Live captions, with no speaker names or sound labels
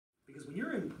when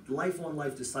you're in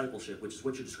life-on-life discipleship, which is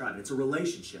what you're describing, it's a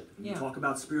relationship. And you talk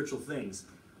about spiritual things.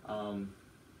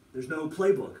 There's no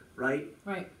playbook, right?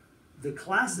 Right. The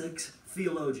classic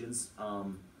theologians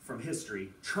from history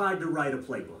tried to write a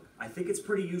playbook. I think it's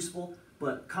pretty useful,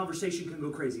 but conversation can go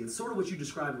crazy. And sort of what you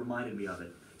described reminded me of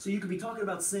it. So you could be talking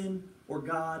about sin or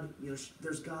God. You know,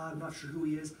 there's God, I'm not sure who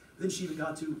he is. Then she even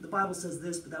got to, the Bible says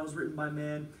this, but that was written by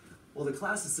man. Well, the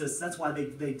classicists, that's why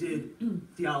they did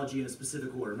theology in a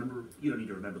specific order. Remember, you don't need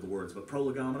to remember the words, but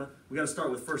Prolegomena, we got to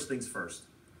start with first things first.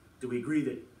 Do we agree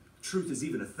that truth is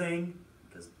even a thing?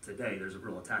 Because today there's a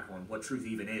real attack on what truth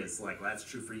even is. Like, well, that's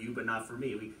true for you, but not for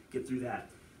me. We get through that.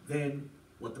 Then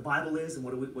what the Bible is, and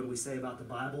what do we say about the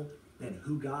Bible? Then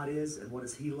who God is, and what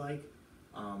is he like?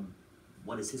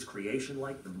 What is his creation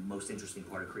like? The most interesting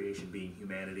part of creation being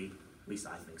humanity. At least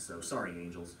I think so. Sorry,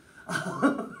 angels.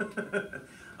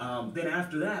 Then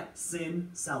after that, sin,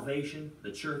 salvation,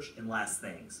 the church, and last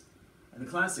things. And the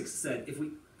classics said if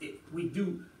we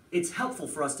do, it's helpful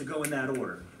for us to go in that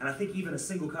order. And I think even a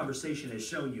single conversation has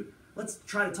shown you, let's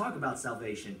try to talk about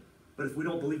salvation, but if we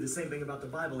don't believe the same thing about the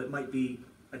Bible, it might be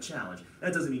a challenge.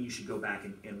 That doesn't mean you should go back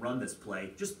and run this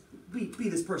play. Just be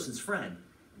this person's friend.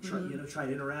 Try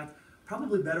to interact.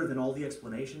 Probably better than all the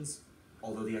explanations,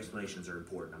 although the explanations are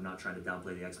important. I'm not trying to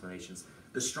downplay the explanations.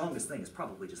 The strongest thing is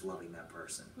probably just loving that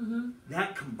person.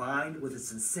 That combined with a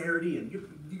sincerity, and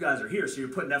you guys are here, so you're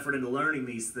putting effort into learning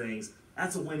these things. That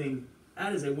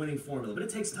is a winning formula, but it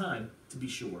takes time to be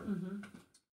sure.